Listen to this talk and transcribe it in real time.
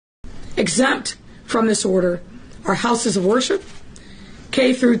Exempt from this order are houses of worship,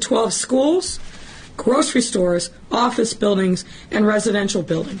 K through 12 schools, grocery stores, office buildings, and residential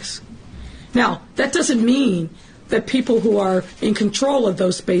buildings. Now, that doesn't mean that people who are in control of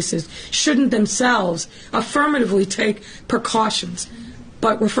those spaces shouldn't themselves affirmatively take precautions.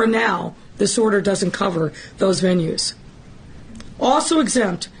 But for now, this order doesn't cover those venues. Also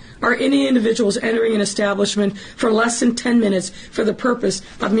exempt are any individuals entering an establishment for less than 10 minutes for the purpose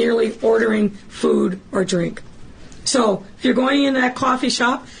of merely ordering food or drink. So if you're going in that coffee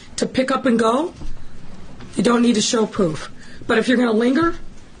shop to pick up and go, you don't need to show proof. But if you're going to linger,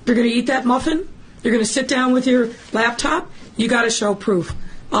 if you're going to eat that muffin, you're going to sit down with your laptop, you got to show proof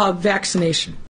of vaccination.